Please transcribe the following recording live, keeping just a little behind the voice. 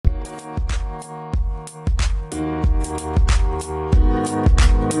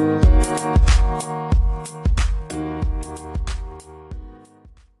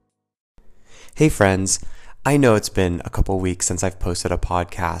Hey friends, I know it's been a couple weeks since I've posted a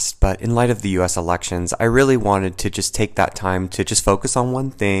podcast, but in light of the US elections, I really wanted to just take that time to just focus on one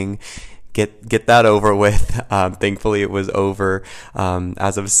thing, get that over with. Thankfully, it was over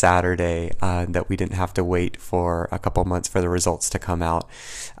as of Saturday, that we didn't have to wait for a couple months for the results to come out.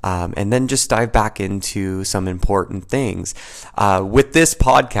 And then just dive back into some important things. With this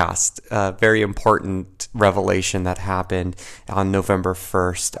podcast, a very important revelation that happened on November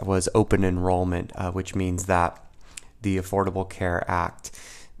 1st was open enrollment, which means that the Affordable Care Act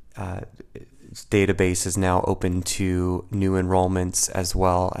database is now open to new enrollments as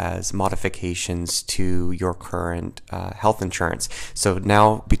well as modifications to your current health insurance. So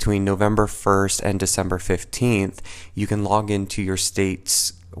now between November 1st and December 15th, you can log into your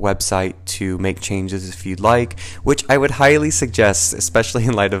state's website to make changes if you'd like, which I would highly suggest, especially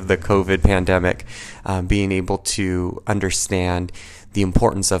in light of the COVID pandemic, being able to understand the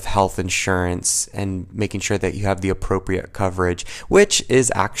importance of health insurance and making sure that you have the appropriate coverage, which is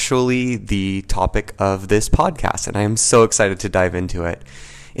actually the topic of this podcast. And I am so excited to dive into it.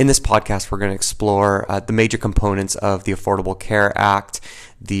 In this podcast, we're going to explore the major components of the Affordable Care Act,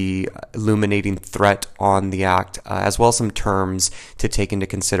 the illuminating threat on the act, as well as some terms to take into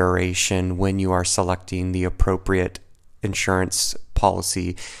consideration when you are selecting the appropriate insurance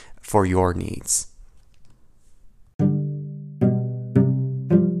policy for your needs.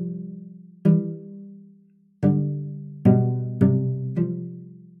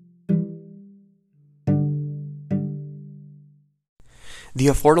 The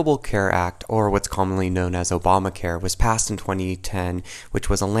Affordable Care Act, or what's commonly known as Obamacare, was passed in 2010, which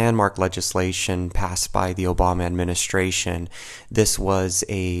was a landmark legislation passed by the Obama administration. This was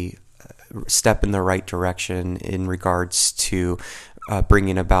a step in the right direction in regards to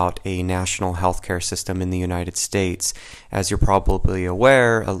bringing about a national healthcare system in the United States. As you're probably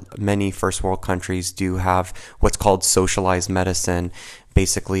aware, many first world countries do have what's called socialized medicine,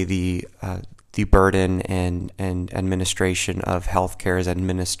 basically the burden and administration of healthcare is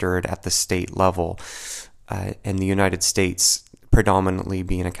administered at the state level. In the United States, predominantly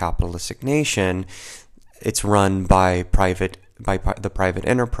being a capitalistic nation, it's run by the private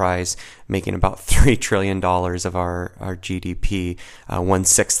enterprise, making about $3 trillion of our GDP,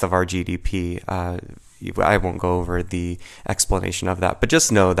 1/6 of our GDP. I won't go over the explanation of that, but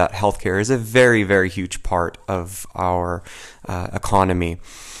just know that healthcare is a very, very huge part of our economy.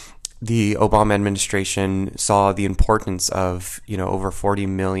 The Obama administration saw the importance of, over 40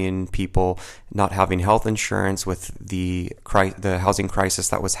 million people not having health insurance with the housing crisis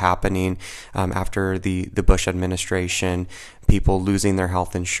that was happening after the Bush administration, people losing their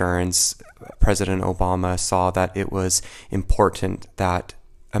health insurance. President Obama saw that it was important that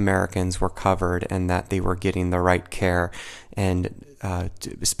Americans were covered and that they were getting the right care, and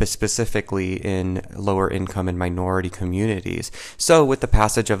specifically in lower income and minority communities. So with the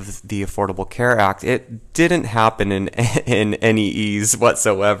passage of the Affordable Care Act, it didn't happen in any ease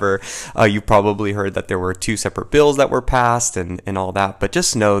whatsoever. You probably heard that there were 2 separate bills that were passed and all that, but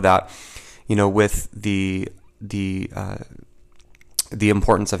just know that, with the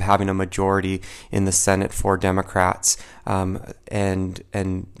importance of having a majority in the Senate for Democrats, and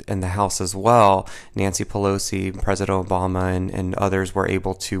the House as well, Nancy Pelosi, President Obama, and others were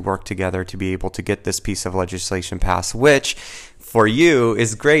able to work together to be able to get this piece of legislation passed, which for you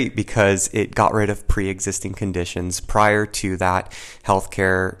is great because it got rid of pre-existing conditions. Prior to that,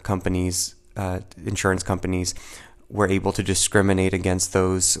 healthcare companies, insurance companies were able to discriminate against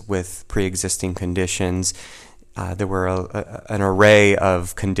those with pre-existing conditions. There were an array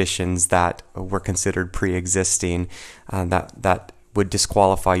of conditions that were considered pre-existing that would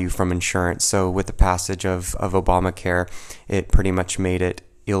disqualify you from insurance. So with the passage of Obamacare, it pretty much made it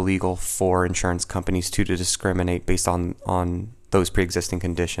illegal for insurance companies to discriminate based on those pre-existing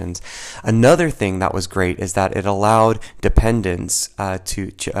conditions. Another thing that was great is that it allowed dependents,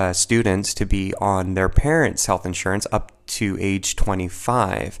 students to be on their parents' health insurance up to age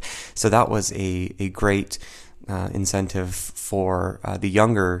 25. So that was a great incentive for the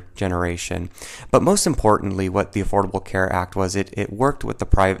younger generation. But most importantly, what the Affordable Care Act was, it worked with the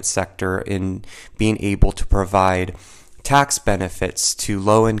private sector in being able to provide tax benefits to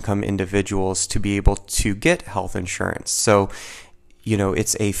low-income individuals to be able to get health insurance. So,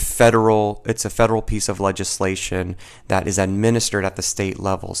 it's a federal piece of legislation that is administered at the state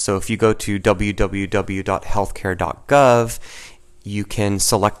level. So if you go to www.healthcare.gov, you can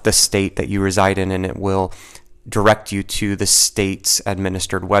select the state that you reside in, and it will direct you to the state's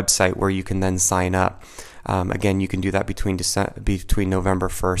administered website where you can then sign up. Again, you can do that between November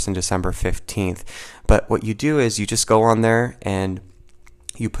 1st and December 15th. But what you do is you just go on there and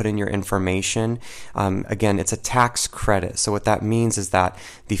you put in your information. Again, it's a tax credit. So what that means is that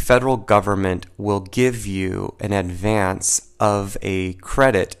the federal government will give you an advance of a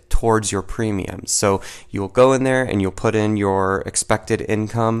credit towards your premiums. So you'll go in there and you'll put in your expected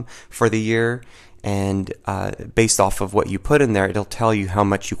income for the year, and based off of what you put in there, it'll tell you how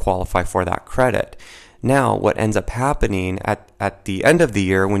much you qualify for that credit. Now, what ends up happening at the end of the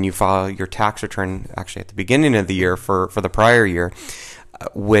year when you file your tax return, actually at the beginning of the year for the prior year,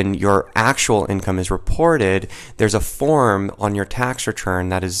 when your actual income is reported, there's a form on your tax return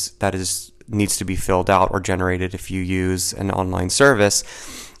that needs to be filled out or generated if you use an online service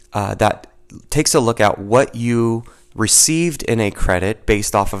that takes a look at what you received in a credit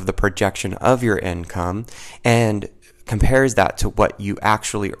based off of the projection of your income and compares that to what you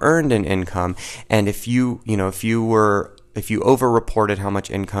actually earned in income. And if you over-reported how much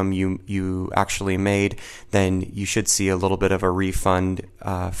income you actually made, then you should see a little bit of a refund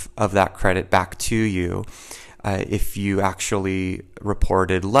of that credit back to you. If you actually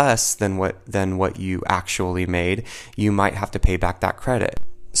reported less than what you actually made, you might have to pay back that credit.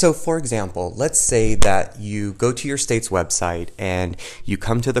 So for example, let's say that you go to your state's website and you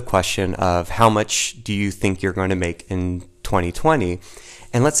come to the question of how much do you think you're going to make in 2020,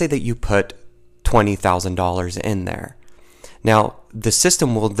 and let's say that you put $20,000 in there. Now, the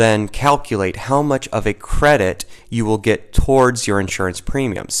system will then calculate how much of a credit you will get towards your insurance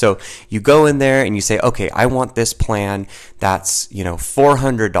premium. So you go in there and you say, okay, I want this plan that's,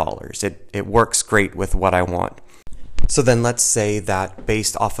 $400. It works great with what I want. So then let's say that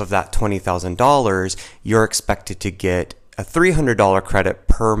based off of that $20,000, you're expected to get a $300 credit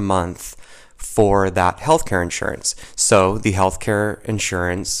per month for that healthcare insurance. So the healthcare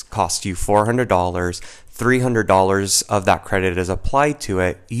insurance costs you $400, $300 of that credit is applied to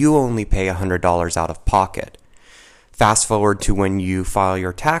it. You only pay $100 out of pocket. Fast forward to when you file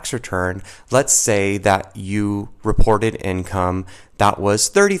your tax return, let's say that you reported income that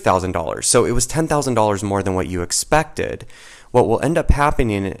was $30,000. So it was $10,000 more than what you expected. What will end up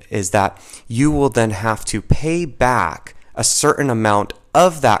happening is that you will then have to pay back a certain amount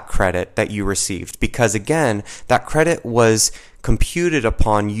of that credit that you received, because again, that credit was computed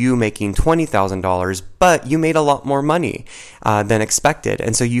upon you making $20,000, but you made a lot more money than expected.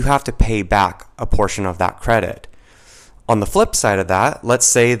 And so you have to pay back a portion of that credit. On the flip side of that, let's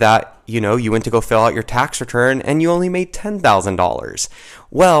say that you went to go fill out your tax return and you only made $10,000.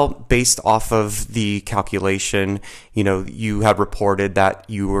 Well, based off of the calculation, you had reported that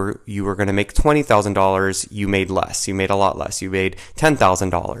you were going to make $20,000. You made less. You made a lot less. You made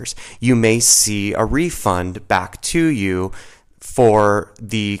 $10,000. You may see a refund back to you for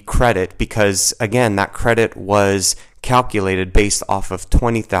the credit because, again, that credit was calculated based off of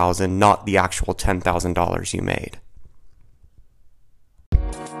 $20,000, not the actual $10,000 you made.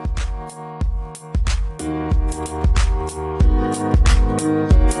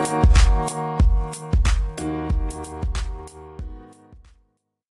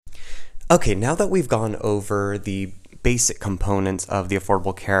 Okay, now that we've gone over the basic components of the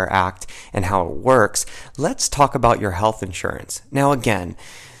Affordable Care Act and how it works, let's talk about your health insurance. Now again,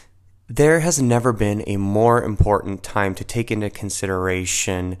 there has never been a more important time to take into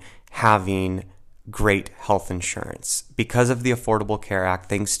consideration having great health insurance. Because of the Affordable Care Act,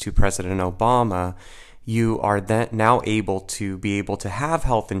 thanks to President Obama, you are then now able to have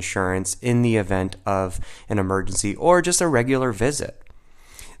health insurance in the event of an emergency or just a regular visit.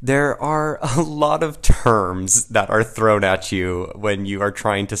 There are a lot of terms that are thrown at you when you are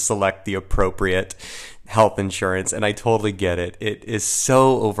trying to select the appropriate health insurance, and I totally get it. It is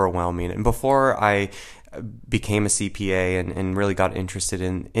so overwhelming. And before I became a CPA and really got interested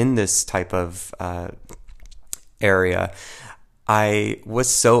in this type of area, I was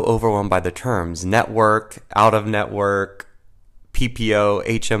so overwhelmed by the terms: network, out of network, PPO,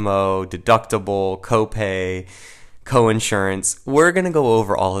 HMO, deductible, copay, coinsurance. We're going to go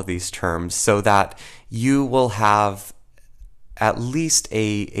over all of these terms so that you will have at least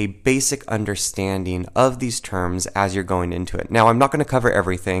a basic understanding of these terms as you're going into it. Now, I'm not going to cover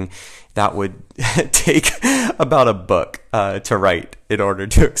everything. That would take about a book to write in order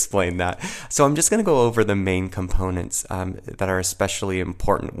to explain that. So I'm just going to go over the main components that are especially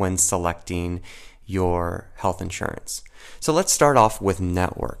important when selecting your health insurance. So let's start off with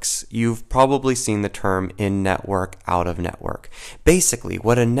networks. You've probably seen the term in-network, out-of-network. Basically,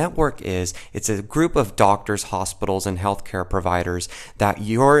 what a network is, it's a group of doctors, hospitals, and healthcare providers that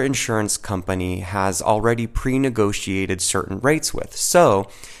your insurance company has already pre-negotiated certain rates with. So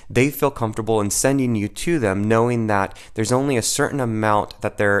they feel comfortable in sending you to them knowing that there's only a certain amount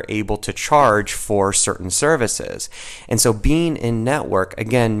that they're able to charge for certain services. And so being in network,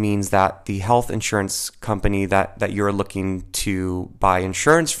 again, means that the health insurance company that you're looking to buy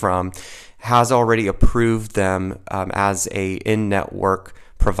insurance from has already approved them as a in-network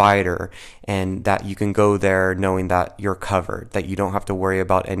provider, and that you can go there knowing that you're covered, that you don't have to worry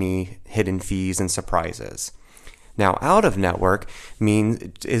about any hidden fees and surprises. Now, out of network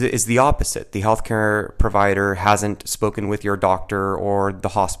is the opposite. The healthcare provider hasn't spoken with your doctor or the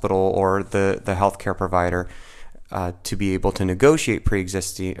hospital or the healthcare provider to be able to negotiate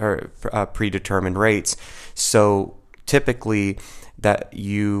pre-existing or predetermined rates. So typically that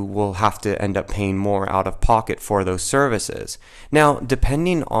you will have to end up paying more out of pocket for those services. Now,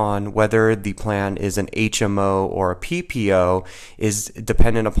 depending on whether the plan is an HMO or a PPO is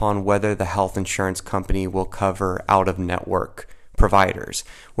dependent upon whether the health insurance company will cover out-of-network providers.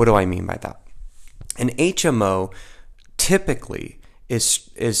 What do I mean by that? An HMO typically is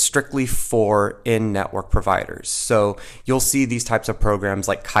strictly for in-network providers. So you'll see these types of programs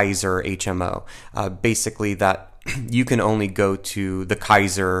like Kaiser HMO, basically that you can only go to the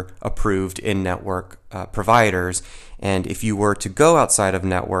Kaiser approved in-network providers, and if you were to go outside of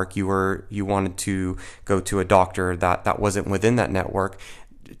network, you wanted to go to a doctor that wasn't within that network,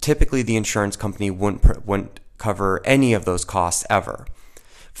 typically the insurance company wouldn't cover any of those costs ever.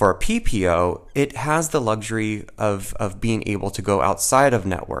 For a PPO, it has the luxury of being able to go outside of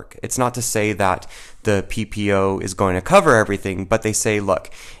network. It's not to say that the PPO is going to cover everything, but they say, look,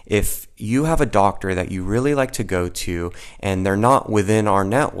 if you have a doctor that you really like to go to and they're not within our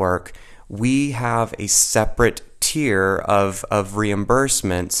network, we have a separate tier of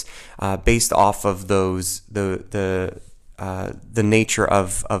reimbursements based off of those the nature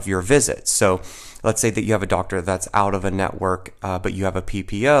of your visit. So let's say that you have a doctor that's out of a network, but you have a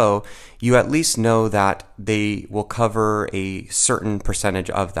PPO, you at least know that they will cover a certain percentage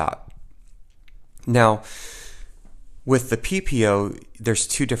of that. Now, with the PPO, there's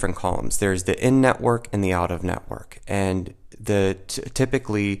two different columns. There's the in-network and the out-of-network. And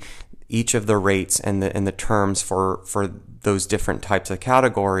typically, each of the rates and the terms for those different types of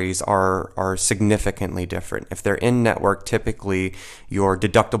categories are significantly different. If they're in network, typically your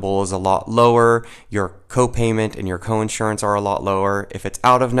deductible is a lot lower, your co-payment and your co-insurance are a lot lower. If it's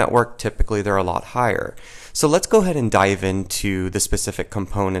out of network, typically they're a lot higher. So let's go ahead and dive into the specific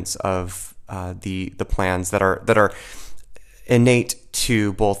components of the plans that are innate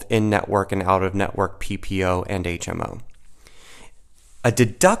to both in-network and out-of-network PPO and HMO. A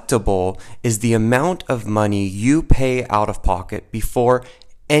deductible is the amount of money you pay out of pocket before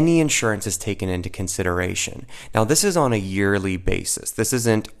any insurance is taken into consideration. Now, this is on a yearly basis. This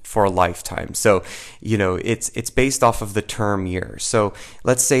isn't for a lifetime. So, it's based off of the term year. So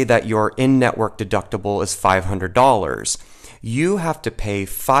let's say that your in-network deductible is $500. You have to pay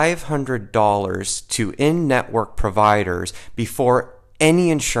 $500 to in-network providers before any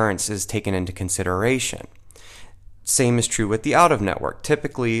insurance is taken into consideration. Same is true with the out-of-network.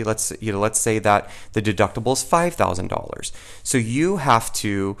 Typically, let's say that the deductible is $5,000. So you have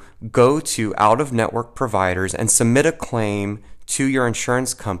to go to out-of-network providers and submit a claim to your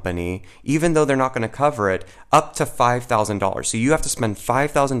insurance company, even though they're not going to cover it, up to $5,000. So you have to spend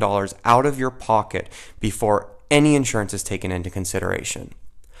 $5,000 out of your pocket before any insurance is taken into consideration.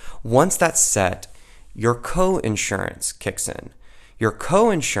 Once that's set, your co-insurance kicks in. Your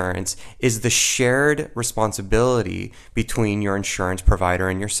co-insurance is the shared responsibility between your insurance provider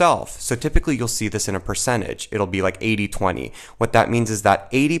and yourself. So typically you'll see this in a percentage. It'll be like 80-20. What that means is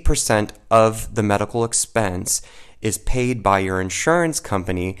that 80% of the medical expense is paid by your insurance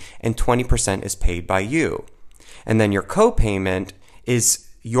company and 20% is paid by you. And then your co-payment is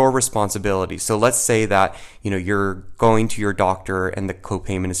your responsibility. So let's say that you're going to your doctor and the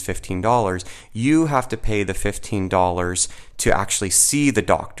copayment is $15. You have to pay the $15 to actually see the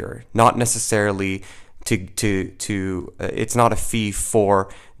doctor, not necessarily it's not a fee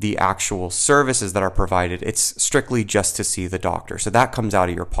for the actual services that are provided. It's strictly just to see the doctor. So that comes out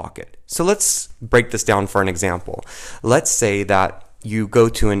of your pocket. So let's break this down for an example. Let's say that you go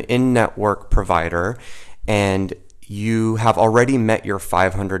to an in-network provider and you have already met your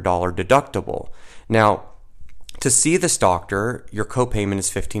 $500 deductible. Now, To see this doctor, your copayment is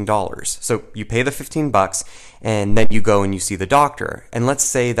 $15. So you pay the $15 and then you go and you see the doctor. And let's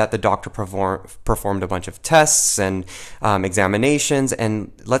say that the doctor performed a bunch of tests and examinations,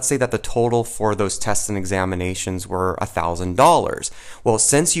 and let's say that the total for those tests and examinations were $1,000. Well,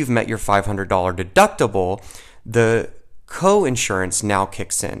 since you've met your $500 deductible, the co-insurance now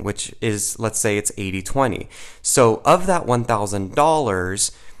kicks in, which is, let's say it's 80/20. So of that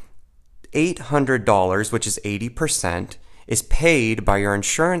 $1,000, $800, which is 80%, is paid by your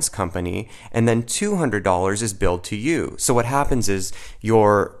insurance company, and then $200 is billed to you. So what happens is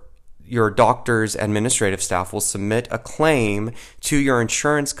your doctor's administrative staff will submit a claim to your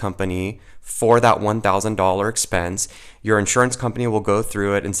insurance company for that $1,000 expense. Your insurance company will go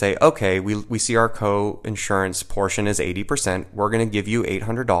through it and say, okay, we see our co-insurance portion is 80%. We're going to give you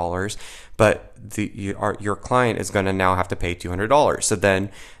 $800, but your client is going to now have to pay $200. So then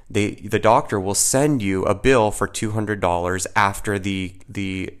the doctor will send you a bill for $200 after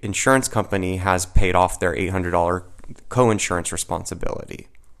the insurance company has paid off their $800 co-insurance responsibility.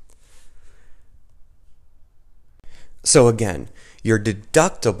 So again, your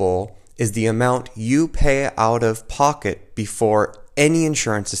deductible is the amount you pay out of pocket before any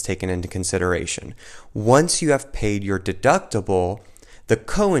insurance is taken into consideration. Once you have paid your deductible, the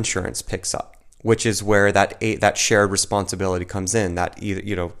co-insurance picks up, which is where that shared responsibility comes in. That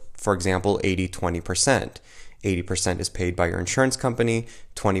either, for example, 80-20%. 80% is paid by your insurance company,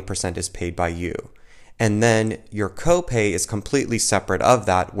 20% is paid by you. And then your copay is completely separate of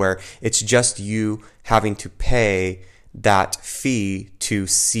that, where it's just you having to pay that fee to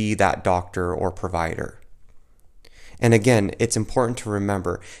see that doctor or provider. And again, it's important to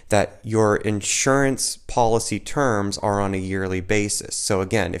remember that your insurance policy terms are on a yearly basis. So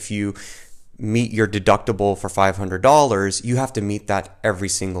again, if you meet your deductible for $500, you have to meet that every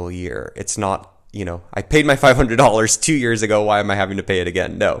single year. It's not, I paid my $500 2 years ago, why am I having to pay it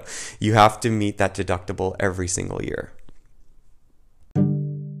again? No, you have to meet that deductible every single year.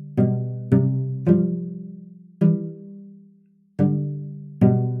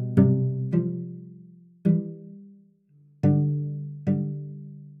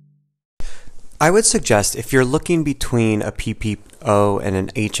 I would suggest if you're looking between a PPO and an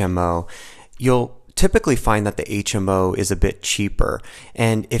HMO, you'll typically find that the HMO is a bit cheaper.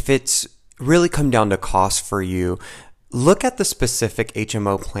 And if it's really come down to cost for you, look at the specific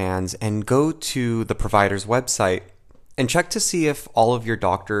HMO plans and go to the provider's website and check to see if all of your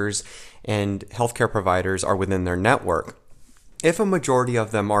doctors and healthcare providers are within their network. If a majority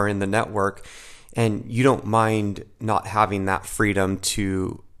of them are in the network and you don't mind not having that freedom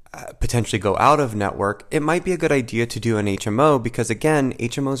to potentially go out of network, it might be a good idea to do an HMO because, again,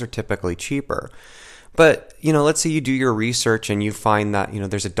 HMOs are typically cheaper. But, let's say you do your research and you find that,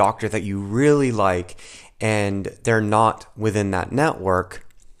 there's a doctor that you really like and they're not within that network,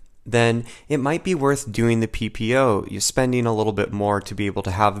 then it might be worth doing the PPO. You're spending a little bit more to be able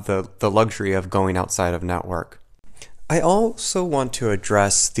to have the luxury of going outside of network. I also want to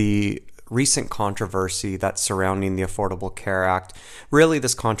address the recent controversy that's surrounding the Affordable Care Act. Really,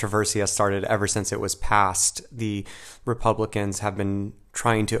 this controversy has started ever since it was passed. The Republicans have been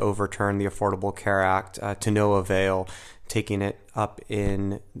trying to overturn the Affordable Care Act to no avail, taking it up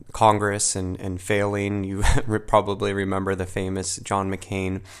in Congress and failing. You probably remember the famous John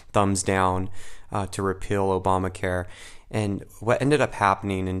McCain thumbs down to repeal Obamacare. And what ended up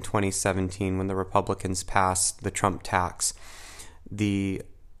happening in 2017 when the Republicans passed the Trump tax, the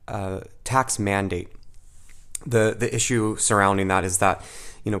tax mandate, the issue surrounding that is that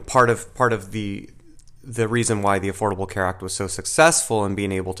part of the reason why the Affordable Care Act was so successful in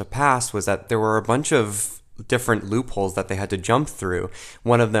being able to pass was that there were a bunch of different loopholes that they had to jump through.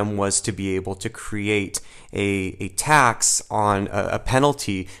 One of them was to be able to create a tax on a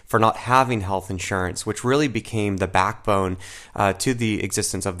penalty for not having health insurance, which really became the backbone to the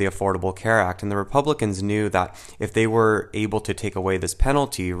existence of the Affordable Care Act. And the Republicans knew that if they were able to take away this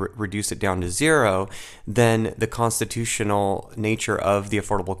penalty, reduce it down to zero, then the constitutional nature of the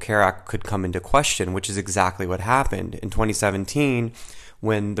Affordable Care Act could come into question, which is exactly what happened. In 2017,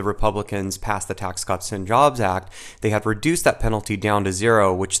 when the Republicans passed the Tax Cuts and Jobs Act, they had reduced that penalty down to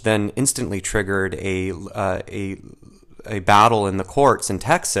zero, which then instantly triggered a battle in the courts in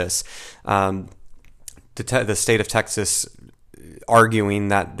Texas. The state of Texas arguing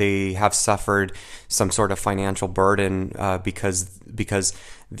that they have suffered some sort of financial burden because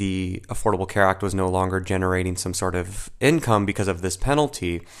the Affordable Care Act was no longer generating some sort of income because of this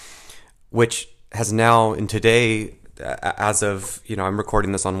penalty, which has now, in today, as of, I'm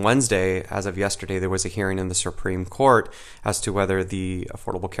recording this on Wednesday, as of yesterday, there was a hearing in the Supreme Court as to whether the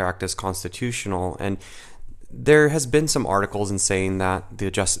Affordable Care Act is constitutional. And there has been some articles in saying that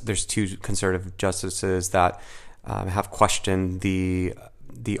there's two conservative justices that have questioned the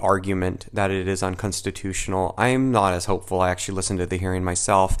argument that it is unconstitutional. I am not as hopeful. I actually listened to the hearing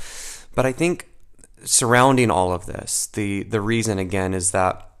myself, but I think surrounding all of this, the reason again is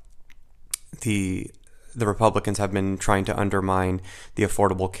that the Republicans have been trying to undermine the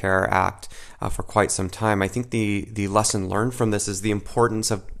Affordable Care Act for quite some time. I think the lesson learned from this is the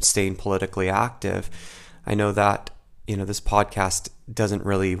importance of staying politically active. I know that this podcast doesn't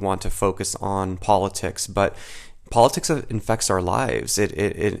really want to focus on politics, but politics affects our lives.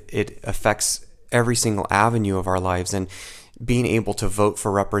 It affects every single avenue of our lives, and being able to vote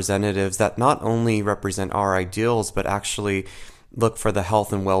for representatives that not only represent our ideals, but actually look for the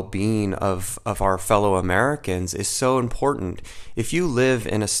health and well-being of our fellow Americans is so important. If you live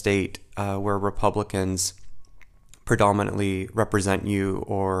in a state where Republicans predominantly represent you,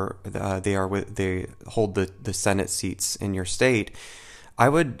 or they hold the Senate seats in your state, I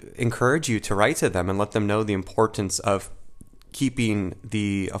would encourage you to write to them and let them know the importance of keeping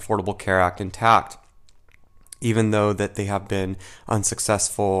the Affordable Care Act intact. Even though that they have been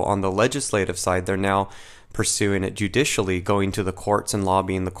unsuccessful on the legislative side, they're now pursuing it judicially, going to the courts and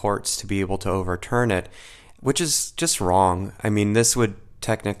lobbying the courts to be able to overturn it, which is just wrong. I mean, this would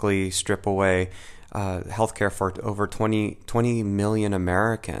technically strip away healthcare for over 20 million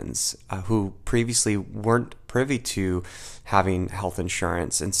Americans who previously weren't privy to having health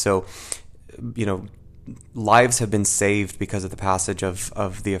insurance. And so, lives have been saved because of the passage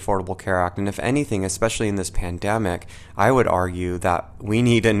of the Affordable Care Act. And if anything, especially in this pandemic, I would argue that we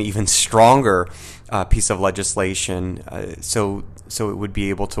need an even stronger piece of legislation so it would be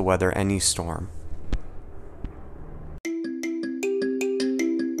able to weather any storm.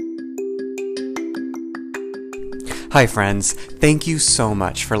 Hi friends, thank you so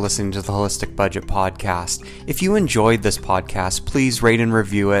much for listening to the Holistic Budget Podcast. If you enjoyed this podcast, please rate and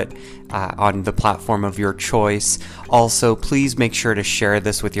review it on the platform of your choice. Also, please make sure to share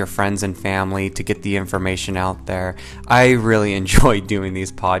this with your friends and family to get the information out there. I really enjoy doing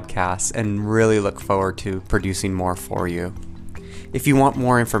these podcasts and really look forward to producing more for you. If you want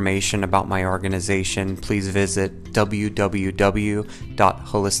more information about my organization, please visit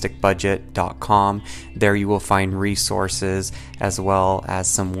www.holisticbudget.com. There you will find resources as well as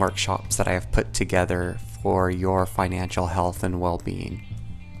some workshops that I have put together for your financial health and well-being.